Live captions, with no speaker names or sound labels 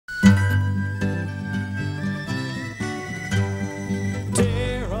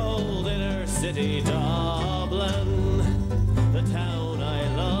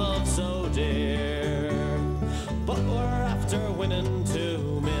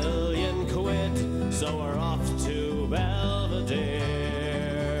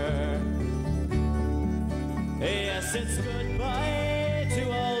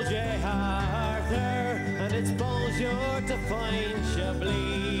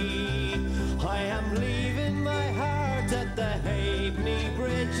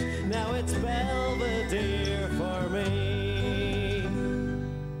Now it's Belvedere for me.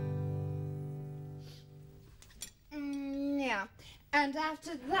 Yeah. And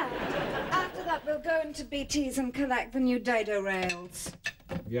after that, we'll go into BT's and collect the new dado rails.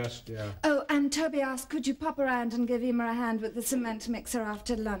 Yes, dear. Oh, and Toby asked, could you pop around and give Emer a hand with the cement mixer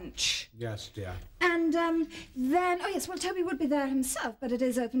after lunch? Yes, dear. And then, oh yes, well, Toby would be there himself, but it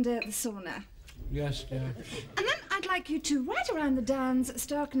is open day at the sauna. Yes, dear. And then I'd like you to ride around the downs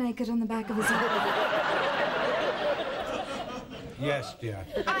stark naked on the back of his Yes, dear.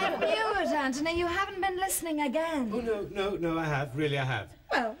 I knew it, Anthony. You haven't been listening again. Oh, no, I have. Really, I have.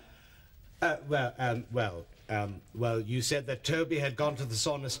 Well? You said that Toby had gone to the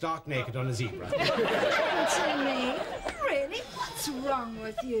sauna stark naked on a zebra. Anthony, really? What's wrong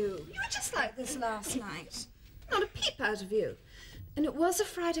with you? You were just like this last night. Not a peep out of you. And it was a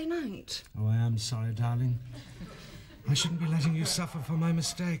Friday night. Oh, I am sorry, darling. I shouldn't be letting you suffer for my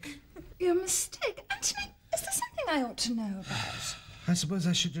mistake. Your mistake? Anthony, is there something I ought to know about? I suppose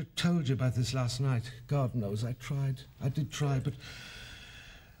I should have told you about this last night. God knows I tried. I did try, but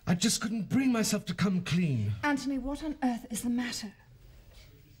I just couldn't bring myself to come clean. Anthony, what on earth is the matter?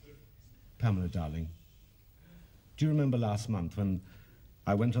 Pamela, darling, do you remember last month when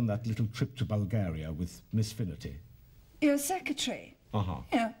I went on that little trip to Bulgaria with Miss Finnerty? Your secretary? Uh-huh.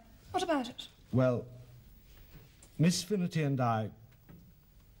 Yeah. What about it? Well, Miss Finnerty and I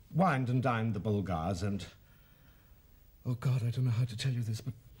wined and dined the Bulgars and... Oh, God, I don't know how to tell you this,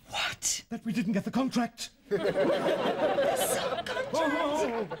 but... What? That we didn't get the contract. The subcontract?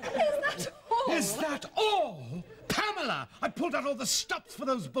 Oh. Is that all? Is that all? Pamela! I pulled out all the stops for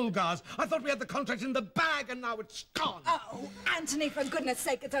those Bulgars. I thought we had the contract in the bag and now it's gone. Oh, Anthony, for goodness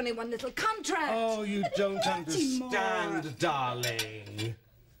sake, it's only one little contract. Oh, you don't understand, more. darling.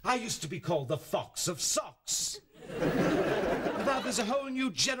 I used to be called the Fox of Socks. Now there's a whole new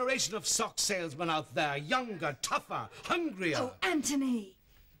generation of sock salesmen out there. Younger, tougher, hungrier. Oh, Anthony.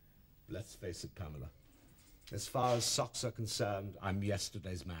 Let's face it, Pamela. As far as socks are concerned, I'm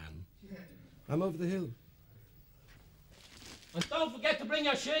yesterday's man. I'm over the hill. And don't forget to bring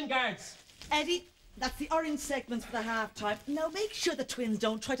your shin guards. Eddie, that's the orange segments for the half-time. Now make sure the twins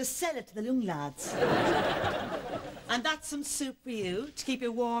don't try to sell it to the young lads. And that's some soup for you to keep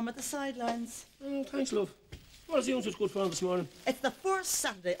you warm at the sidelines. Thanks, love. What is the youngsters good for this morning? It's the first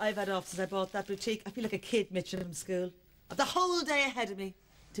Saturday I've had off since I bought that boutique. I feel like a kid Mitchell from school. I've the whole day ahead of me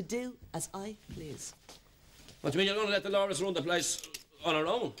to do as I please. What do you mean you're going to let Dolores run the place on her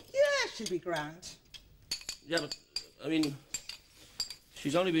own? Yeah, she'll be grand. Yeah, but, I mean,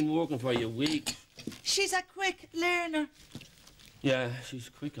 she's only been working for you a week. She's a quick learner. Yeah, she's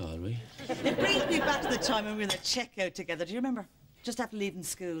quick, all right. It brings me back to the time when we were in the checkout together. Do you remember? Just after leaving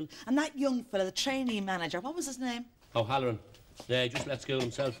school. And that young fella, the trainee manager, what was his name? Oh, Halloran. Yeah, he just left school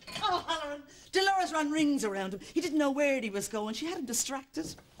himself. Oh, Halloran. Dolores ran rings around him. He didn't know where he was going. She had him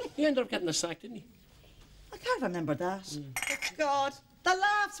distracted. He ended up getting a sack, didn't he? I can't remember that. Oh, God. The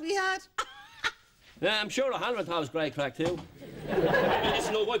laughs we had. Yeah, I'm sure Halloran thought it was great crack, too.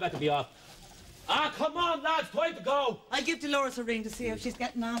 Listen, no, I better be off. Ah, come on, lads, time to go. I'll give Dolores a ring to see how she's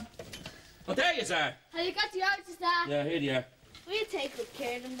getting on. Oh, there you are. Have you got the oranges there? Yeah, here you are. We'll take good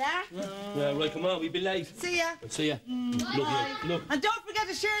care of them there. Yeah, right, come on, we'll be late. See ya. See ya. Love you. Look. And don't forget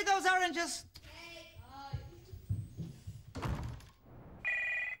to share those oranges.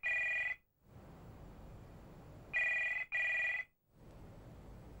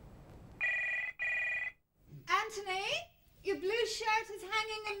 Anthony, your blue shirt is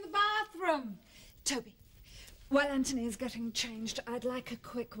hanging in the bathroom. Toby, while Anthony is getting changed, I'd like a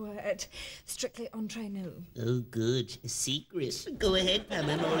quick word. Strictly entre nous. Oh, good. A secret. Go ahead, Pam,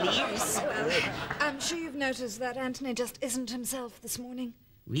 I'm all ears. I'm sure you've noticed that Anthony just isn't himself this morning.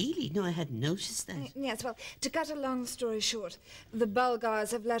 Really? No, I hadn't noticed that. Yes, well, to cut a long story short, the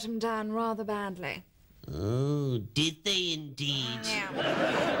Bulgars have let him down rather badly. Oh, did they indeed? Yeah.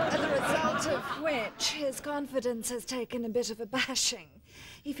 As a result of which, his confidence has taken a bit of a bashing.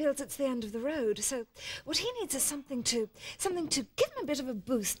 He feels it's the end of the road, so what he needs is something to give him a bit of a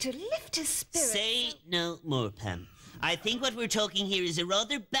boost, to lift his spirits. Say no more, Pam. I think what we're talking here is a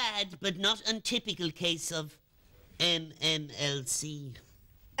rather bad but not untypical case of MMLC.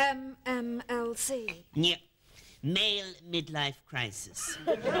 MMLC? Yeah. Male midlife crisis.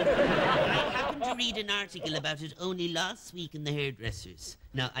 I happened to read an article about it only last week in the Hairdressers.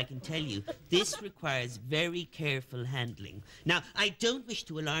 Now, I can tell you, this requires very careful handling. Now, I don't wish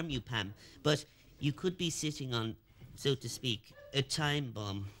to alarm you, Pam, but you could be sitting on, so to speak, a time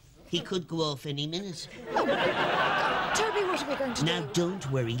bomb. He could go off any minute. Oh, Toby, what are we going to do? Now,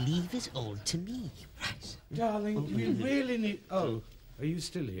 don't worry. Leave it all to me. Right. Darling, we really need... Oh, are you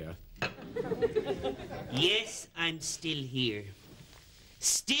still here? Yes, I'm still here.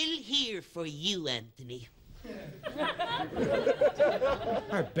 Still here for you, Anthony.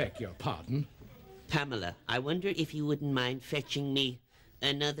 I beg your pardon. Pamela, I wonder if you wouldn't mind fetching me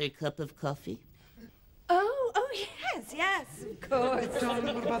another cup of coffee? Oh, yes, of course.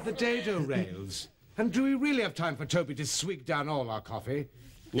 Darling, what about the dado rails? And do we really have time for Toby to swig down all our coffee?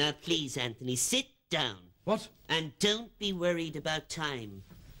 Now, please, Anthony, sit down. What? And don't be worried about time.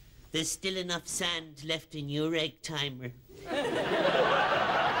 There's still enough sand left in your egg timer.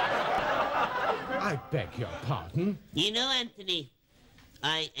 I beg your pardon. You know, Anthony,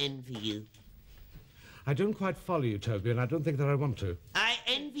 I envy you. I don't quite follow you, Toby, and I don't think that I want to. I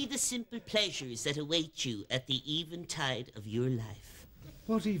envy the simple pleasures that await you at the eventide of your life.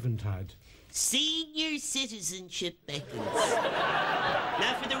 What eventide? Senior citizenship beckons.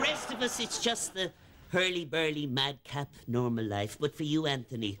 Now, for the rest of us, it's just the hurly-burly, madcap normal life. But for you,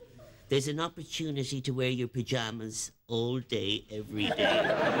 Anthony, there's an opportunity to wear your pyjamas all day, every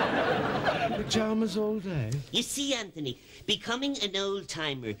day. Pyjamas all day? You see, Anthony, becoming an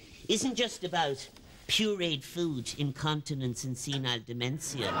old-timer isn't just about pureed food, incontinence, and senile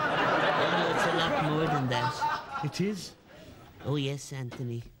dementia. Oh, no, it's a lot more than that. It is? Oh, yes,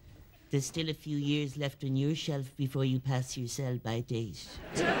 Anthony. There's still a few years left on your shelf before you pass your sell-by date.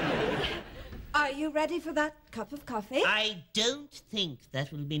 Are you ready for that cup of coffee? I don't think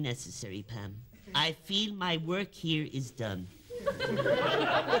that will be necessary, Pam. I feel my work here is done.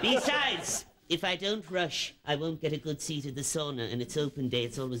 Besides, if I don't rush, I won't get a good seat at the sauna, and it's open day,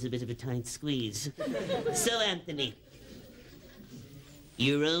 it's always a bit of a tight squeeze. So, Anthony,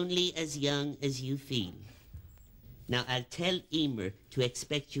 you're only as young as you feel. Now, I'll tell Emer to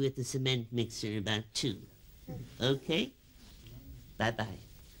expect you at the cement mixer in about 2. Okay? Bye-bye.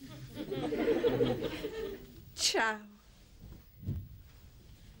 Ciao.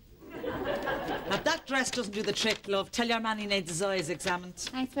 Now, that dress doesn't do the trick, love. Tell your man he needs his eyes examined.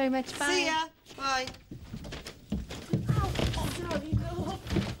 Thanks very much. Bye. See ya. Bye. Sorry, love.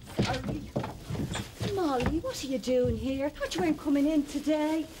 Sorry. Molly, what are you doing here? Thought you weren't coming in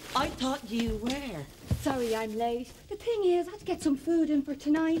today. I thought you were. Sorry I'm late. The thing is, I had to get some food in for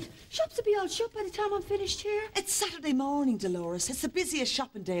tonight. Shops will be all shut by the time I'm finished here. It's Saturday morning, Dolores. It's the busiest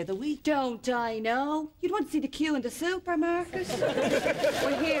shopping day of the week. Don't I know? You'd want to see the queue in the supermarket.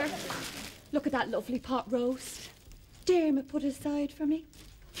 Well, here. Look at that lovely pot roast. Dermot put aside for me.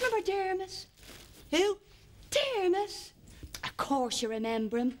 Remember Dermot? Who? Dermot. Of course you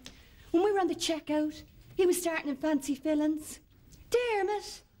remember him. When we were on the checkout, he was starting in fancy fillings.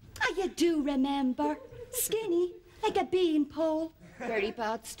 Dermot. Ah, you do remember. Skinny, like a beanpole. Very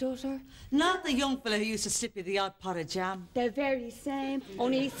bad stutter. Not the young fella who used to slip you the odd pot of jam. The very same.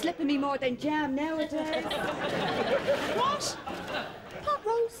 Only he's slipping me more than jam nowadays. What? Pot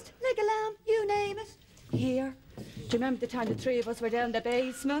roast, leg of lamb, you name it. Here. Do you remember the time the 3 of us were down the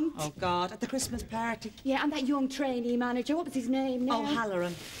basement? Oh, God, at the Christmas party. Yeah, and that young trainee manager, what was his name now?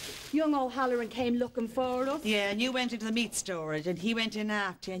 O'Halloran. Young O'Halloran came looking for us. Yeah, and you went into the meat storage, and he went in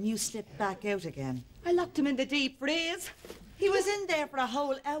after, and you slipped back out again. I locked him in the deep freeze. He was in there for a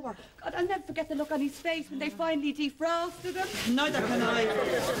whole hour. God, I'll never forget the look on his face when they finally defrosted him. Neither can I.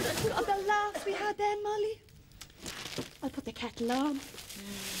 Oh, the laughs we had then, Molly. I'll put the kettle on.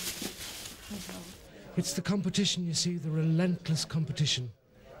 It's the competition, you see, the relentless competition.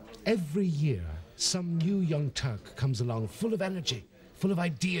 Every year, some new young Turk comes along full of energy, full of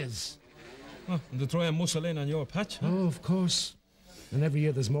ideas. Oh, and to try and muscle in on your patch, huh? Oh, of course. And every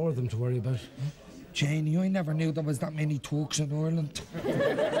year there's more of them to worry about. Janie, I never knew there was that many Turks in Ireland.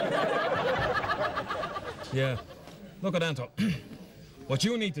 Yeah. Look at Anto. What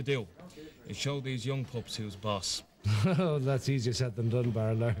you need to do is show these young pups who's boss. Oh, that's easier said than done,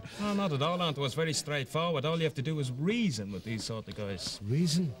 Barlow. No, not at all, Anto. It's very straightforward. All you have to do is reason with these sort of guys.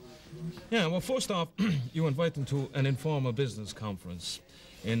 Reason? Yeah, well, first off, you invite them to an informal business conference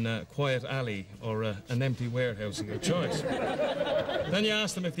in a quiet alley or an empty warehouse of your choice. Then you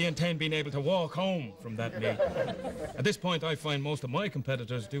ask them if they intend being able to walk home from that meeting. At this point, I find most of my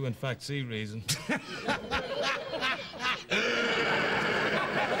competitors do, in fact, see reason.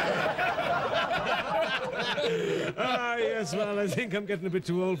 Ah, yes, well, I think I'm getting a bit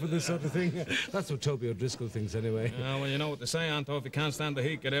too old for this sort of thing. That's what Toby O'Driscoll thinks, anyway. Well, you know what they say, Anto. If you can't stand the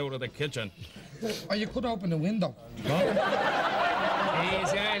heat, get out of the kitchen. Or you could open the window.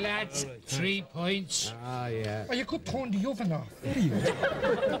 Here's our lads. 3 points. Ah, yeah. Or you could turn the oven off.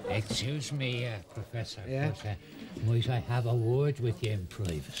 Excuse me, Professor. Yeah? But, might I have a word with you in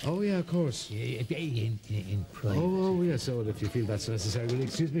private? Oh, yeah, of course. Yeah, in private. Oh, yes, so if you feel that's necessary. Will you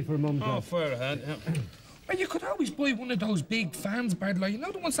excuse me for a moment? Oh, fair ahead. Yeah. And you could always buy one of those big fans, Bard, like, you know,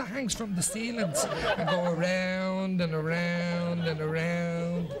 the ones that hangs from the ceilings and go around and around and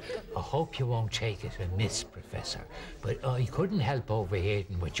around. I hope you won't take it amiss, Professor, but I couldn't help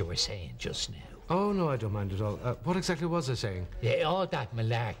overhearing what you were saying just now. Oh, no, I don't mind at all. What exactly was I saying? Yeah, all that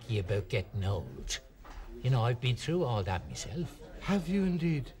malarkey about getting old. You know, I've been through all that myself. Have you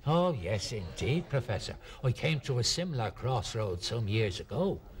indeed? Oh, yes, indeed, Professor. I came to a similar crossroads some years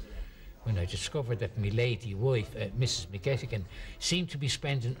ago when I discovered that my lady wife, Mrs. McGettigan, seemed to be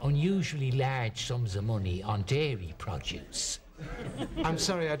spending unusually large sums of money on dairy produce. I'm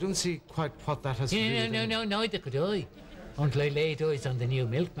sorry, I don't see quite what that has to do with it. No, neither could I, until I laid eyes on the new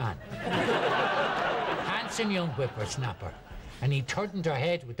milkman. Handsome young whippersnapper, and he turned her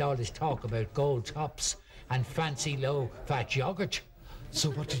head with all his talk about gold tops and fancy low-fat yogurt. So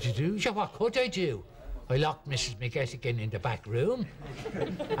what did you do? Sure, what could I do? I locked Mrs. McGettigan in the back room,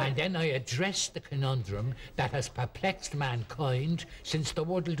 and then I addressed the conundrum that has perplexed mankind since the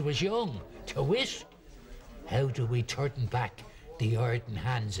world was young, to wit, how do we turn back the earthen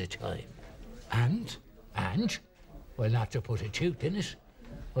hands of time? And, well, not to put a tooth in it,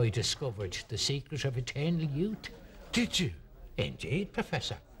 I discovered the secret of eternal youth. Did you? Indeed,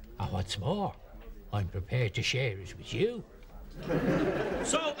 Professor. And what's more, I'm prepared to share it with you.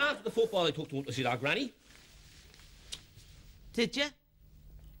 So, after the football, I took to see our granny. Did you?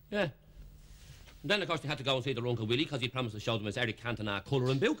 Yeah. And then, of course, they had to go and see their Uncle Willie because he promised to show them his Eric Cantona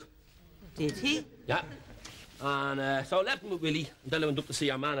colouring book. Did he? Yeah. And so I left them with Willie, and then I went up to see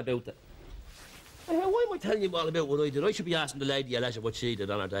our man about it. Why am I telling you all about what I did? I should be asking the lady at leisure what she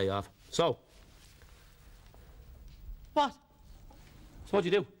did on her day off. So. What? So what'd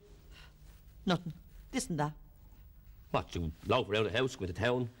you do? Nothing. This and that. What, you loaf around the house, go into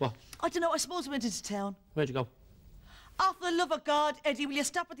town? What? I don't know, I suppose I went into town. Where'd you go? Oh, for the love of God, Eddie, will you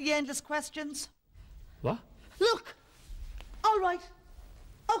stop with the endless questions? What? Look! All right.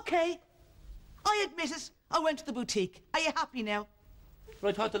 OK. I admit it. I went to the boutique. Are you happy now? But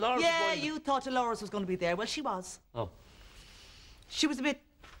I thought Dolores was Yeah, going to... you thought Dolores was going to be there. Well, she was. Oh. She was a bit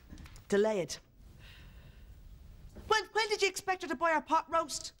delayed. When did you expect her to buy her pot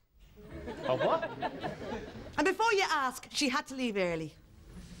roast? Oh, what? And before you ask, she had to leave early.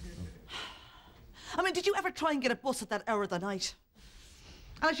 I mean, did you ever try and get a bus at that hour of the night?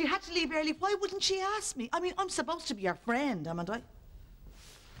 And if she had to leave early, why wouldn't she ask me? I mean, I'm supposed to be her friend, am I?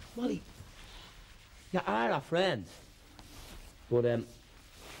 Molly, you are a friend. But,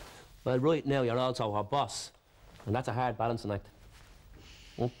 well, right now, you're also her boss. And that's a hard balancing act.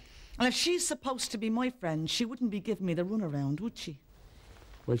 Hmm? And if she's supposed to be my friend, she wouldn't be giving me the runaround, would she?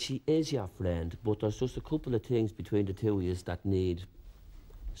 Well, she is your friend, but there's just a couple of things between the two of you that need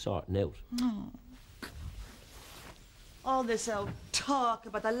sorting out. Oh. All this old talk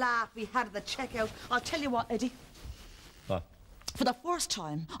about the laugh we had at the checkout. I'll tell you what, Eddie. What? For the first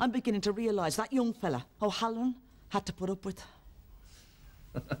time, I'm beginning to realise that young fella, O'Halloran, had to put up with.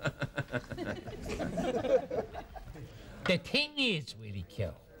 The thing is, Willie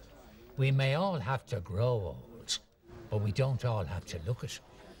Keogh, we may all have to grow old, but we don't all have to look it.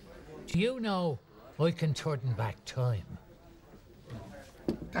 Do you know I can turn back time?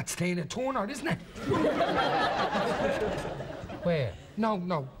 That's Tina Turner, isn't it? Where?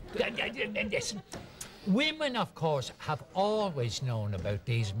 No. Listen, women, of course, have always known about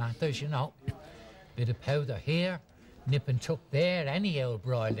these matters, you know. Bit of powder here, nip and tuck there, any old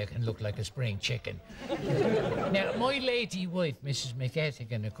broiler can look like a spring chicken. Now, my lady wife, Mrs.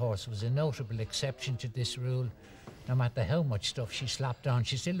 McGettigan, of course, was a notable exception to this rule. No matter how much stuff she slapped on,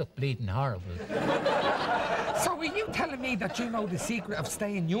 she still looked bleeding horrible. So are you telling me that you know the secret of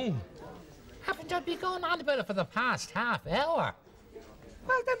staying young? Haven't I been going on about it for the past half hour?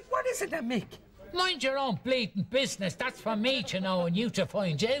 Well, then what is it then, Mick? Mind your own bleeding business. That's for me to know and you to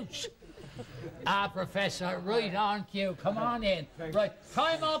find out. Professor, right on cue. Come on in. Right,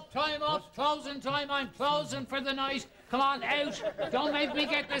 time up, closing time. I'm closing for the night. Come on, out. Don't make me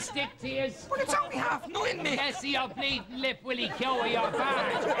get the stick to you. But it's only 9:30, Mick. Yes, see your bleeding lip, Willie Keogh, your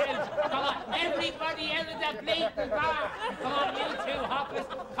badge. Out. Come on, everybody out of the bleeding bar. Come on, you two hoppers.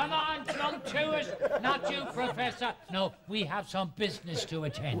 Come on, jump to it. Not you, Professor. No, we have some business to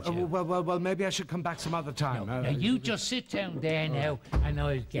attend to. Well, maybe I should come back some other time. Now, you just sit down there now, and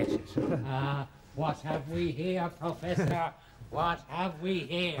I'll get it. What have we here, Professor? What have we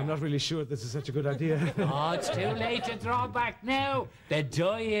here? I'm not really sure this is such a good idea. Oh, it's too late to draw back now. The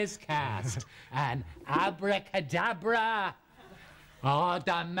die is cast. And abracadabra. Oh,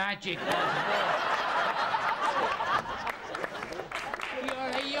 the magic was worked.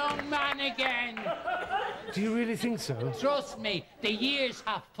 You're a young man again. Do you really think so? Trust me, the years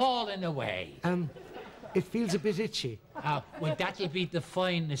have fallen away. It feels a bit itchy. Well, that'll be the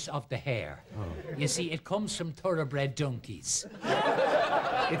fineness of the hair. Oh. You see, it comes from thoroughbred donkeys.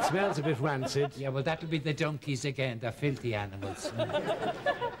 It smells a bit rancid. Yeah, well, that'll be the donkeys again, the filthy animals.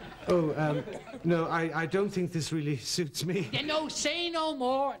 Oh, no, I don't think this really suits me. Yeah, no, say no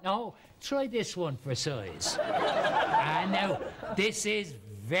more. No, try this one for size. Now, this is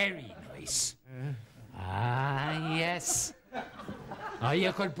very nice. Yes. Oh,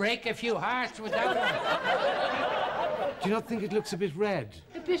 you could break a few hearts with that one. Do you not think it looks a bit red?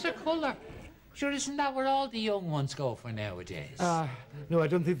 A bit of colour. Sure, isn't that what all the young ones go for nowadays? No, I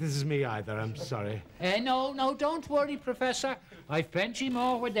don't think this is me either, I'm sorry. No, don't worry, Professor. I've plenty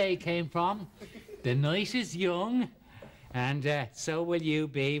more where they came from. The night is young, and so will you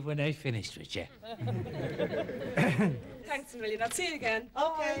be when I've finished with you. Thanks a million. I'll see you again.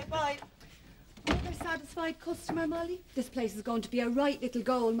 Okay, bye. Another satisfied customer, Molly. This place is going to be a right little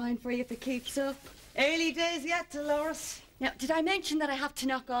gold mine for you if it keeps up. Early days yet, Dolores. Now, did I mention that I have to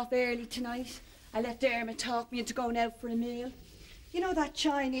knock off early tonight? I let Dermot talk me into going out for a meal. You know that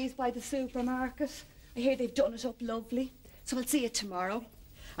Chinese by the supermarket? I hear they've done it up lovely. So I'll see you tomorrow.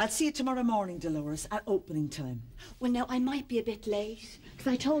 I'll see you tomorrow morning, Dolores, at opening time. Well, now, I might be a bit late,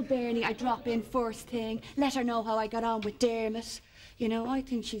 because I told Bernie I'd drop in first thing, let her know how I got on with Dermot. You know, I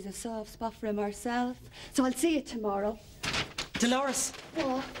think she's a soft spot for him herself. So I'll see you tomorrow. Dolores.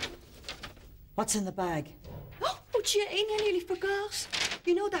 What? What's in the bag? Oh, Jane, I nearly forgot.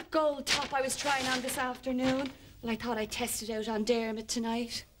 You know that gold top I was trying on this afternoon? Well, I thought I'd test it out on Dermot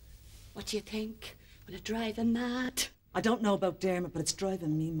tonight. What do you think? Will it drive him mad? I don't know about Dermot, but it's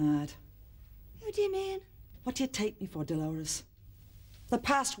driving me mad. How do you mean? What do you take me for, Dolores? The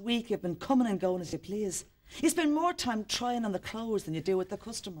past week you've been coming and going as you please. You spend more time trying on the clothes than you do with the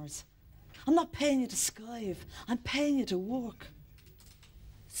customers. I'm not paying you to skive. I'm paying you to work.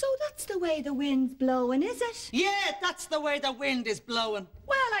 So that's the way the wind's blowing, is it? Yeah, that's the way the wind is blowing.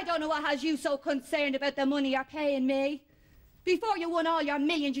 Well, I don't know what has you so concerned about the money you're paying me. Before you won all your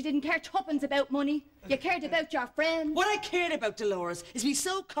millions, you didn't care tuppence about money. You cared about your friends. What I cared about, Dolores, is me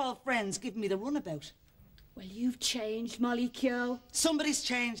so-called friends giving me the runabout. Well, you've changed, Molly Keogh. Somebody's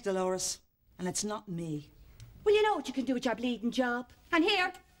changed, Dolores, and it's not me. Well, you know what you can do with your bleeding job. And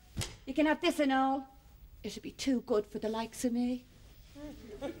here, you can have this and all. It'll be too good for the likes of me.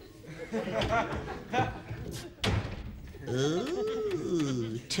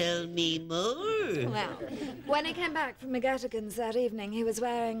 Ooh, tell me more. Well, when he came back from McGettigan's that evening, he was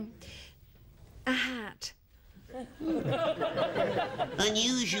wearing a hat.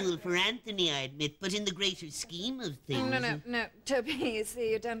 Unusual for Anthony, I admit, but in the greater scheme of things... No, Toby, you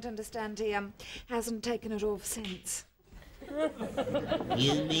see, you don't understand. He, hasn't taken it off since.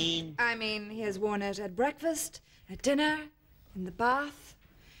 You mean? I mean, he has worn it at breakfast, at dinner, in the bath,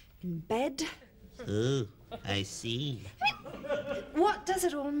 in bed. Oh, I see. What does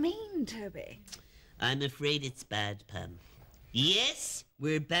it all mean, Toby? I'm afraid it's bad, Pam. Yes,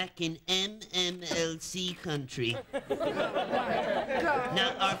 we're back in MMLC country. God.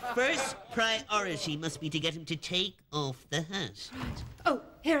 Now, our first priority must be to get him to take off the hat. Oh,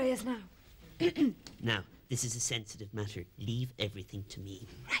 here he is now. Now, this is a sensitive matter. Leave everything to me.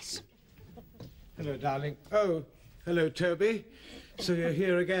 Right. Hello, darling. Oh, hello, Toby. So you're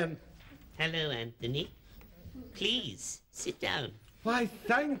here again. Hello, Anthony. Please, sit down. Why,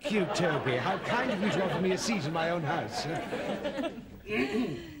 thank you, Toby. How kind of you to offer me a seat in my own house.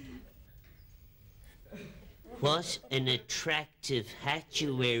 What an attractive hat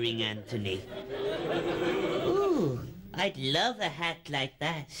you're wearing, Anthony. Ooh, I'd love a hat like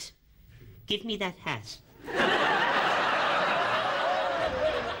that. Give me that hat.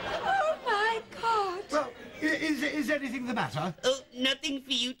 Oh, my God. Well, is anything the matter? Oh, nothing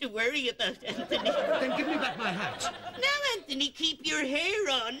for you to worry about, Anthony. Then give me back my hat. Now, Anthony, keep your hair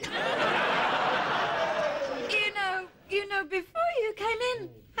on. You know, before you came in,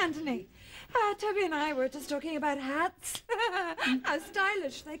 Anthony, Toby and I were just talking about hats. How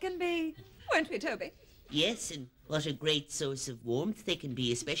stylish they can be. Weren't we, Toby? Yes, and what a great source of warmth they can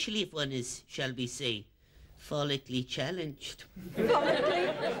be, especially if one is, shall we say, follically challenged.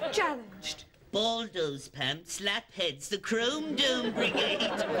 Follically challenged. Baldos, Pam, slapheads, the Chrome Dome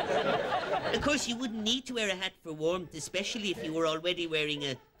Brigade. Of course, you wouldn't need to wear a hat for warmth, especially if you were already wearing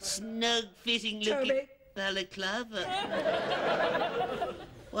a snug-fitting looking Toby. balaclava.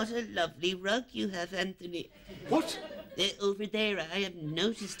 What a lovely rug you have, Anthony. What? Over there, I haven't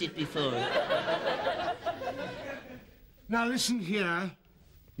noticed it before. Now listen here,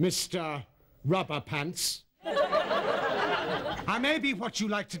 Mr. Rubber Pants. I may be what you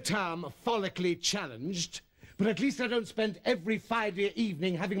like to term follically challenged, But at least I don't spend every Friday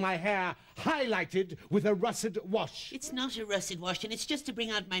evening having my hair highlighted with a russet wash. It's not a russet wash, and it's just to bring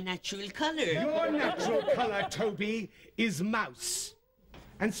out my natural colour. Your natural colour, Toby, is mouse.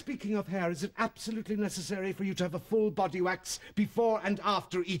 And speaking of hair, is it absolutely necessary for you to have a full body wax before and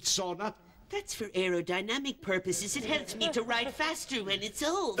after each sauna? That's for aerodynamic purposes. It helps me to ride faster when it's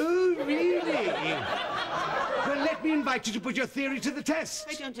off. Oh, really? Well, let me invite you to put your theory to the test.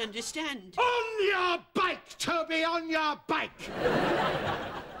 I don't understand. On your bike, Toby, on your bike!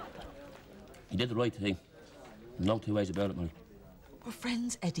 You did the right thing. No two ways about it, Molly. We're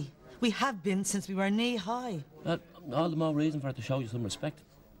friends, Eddie. We have been since we were knee-high. All the more reason for it to show you some respect.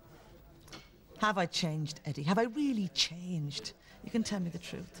 Have I changed, Eddie? Have I really changed? You can tell me the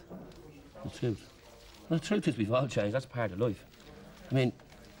truth. The truth? Well, the truth is we've all changed. That's part of life. I mean,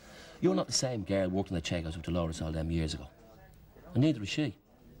 you're not the same girl working at Checkers with Dolores all them years ago. And neither is she.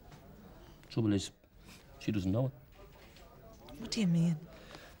 Trouble is, she doesn't know it. What do you mean?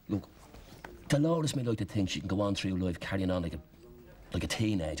 Look, Dolores may like to think she can go on through life carrying on like a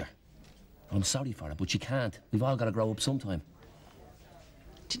teenager. Well, I'm sorry for her, but she can't. We've all got to grow up sometime.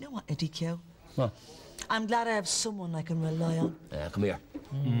 Do you know what, Eddie Q? What? I'm glad I have someone I can rely on. Come here.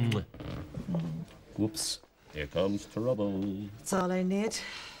 Whoops. Here comes trouble. That's all I need.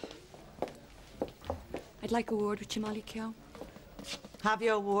 I'd like a word with you, Molly Cow. Have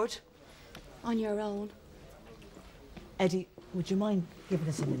your word. On your own. Eddie, would you mind giving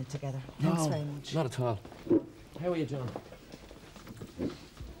us a minute together? Thanks very much. Not at all. How are you, John?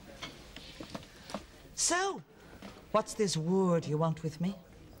 So, what's this word you want with me?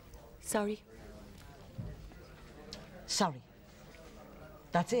 Sorry. Sorry.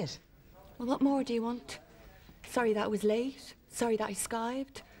 That's it? Well, what more do you want? Sorry that I was late. Sorry that I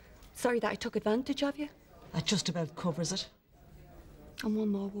skived. Sorry that I took advantage of you. That just about covers it. And one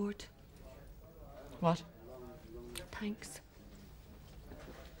more word. What? Thanks.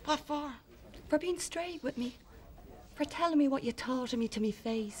 What for? For being straight with me. For telling me what you thought of me to me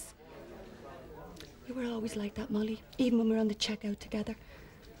face. You were always like that, Molly, even when we were on the checkout together.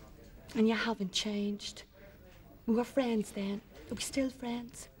 And you haven't changed. We were friends then. Are we still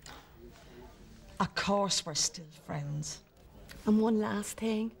friends? Of course we're still friends. And one last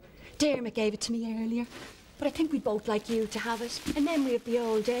thing. Dermot gave it to me earlier. But I think we'd both like you to have it. A memory of the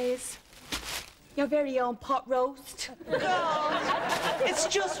old days. Your very own pot roast. God, it's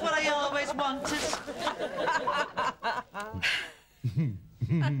just what I always wanted.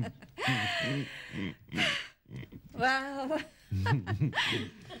 Well,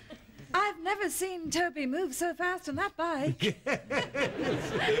 I've never seen Toby move so fast on that bike.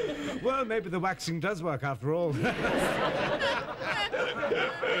 Well, maybe the waxing does work after all.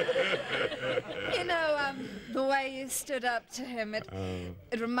 You know, the way you stood up to him, it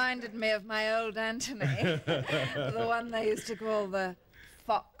reminded me of my old Anthony. The one they used to call the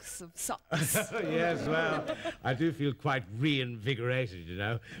Fox of Socks. Yes, well, I do feel quite reinvigorated, you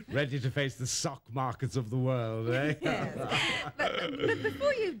know, ready to face the sock markets of the world, eh? Yes. But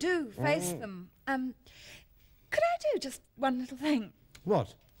before you do face them, could I do just one little thing?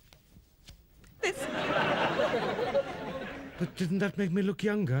 What? This. But didn't that make me look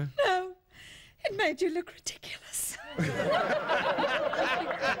younger? No, it made you look ridiculous. Don't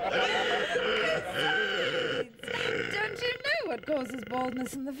you know what causes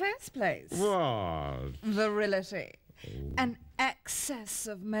baldness in the first place? What? Virility. An excess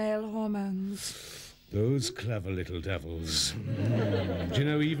of male hormones. Those clever little devils. Do you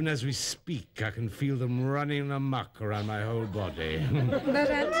know, even as we speak, I can feel them running amok around my whole body. But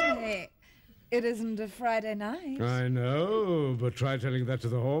Anthony, it isn't a Friday night. I know, but try telling that to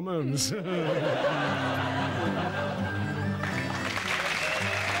the hormones.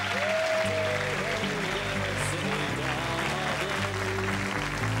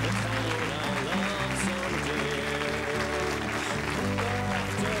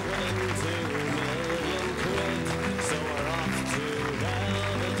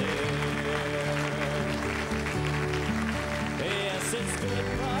 It's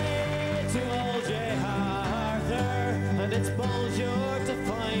goodbye to old J. Arthur, and it's bonjour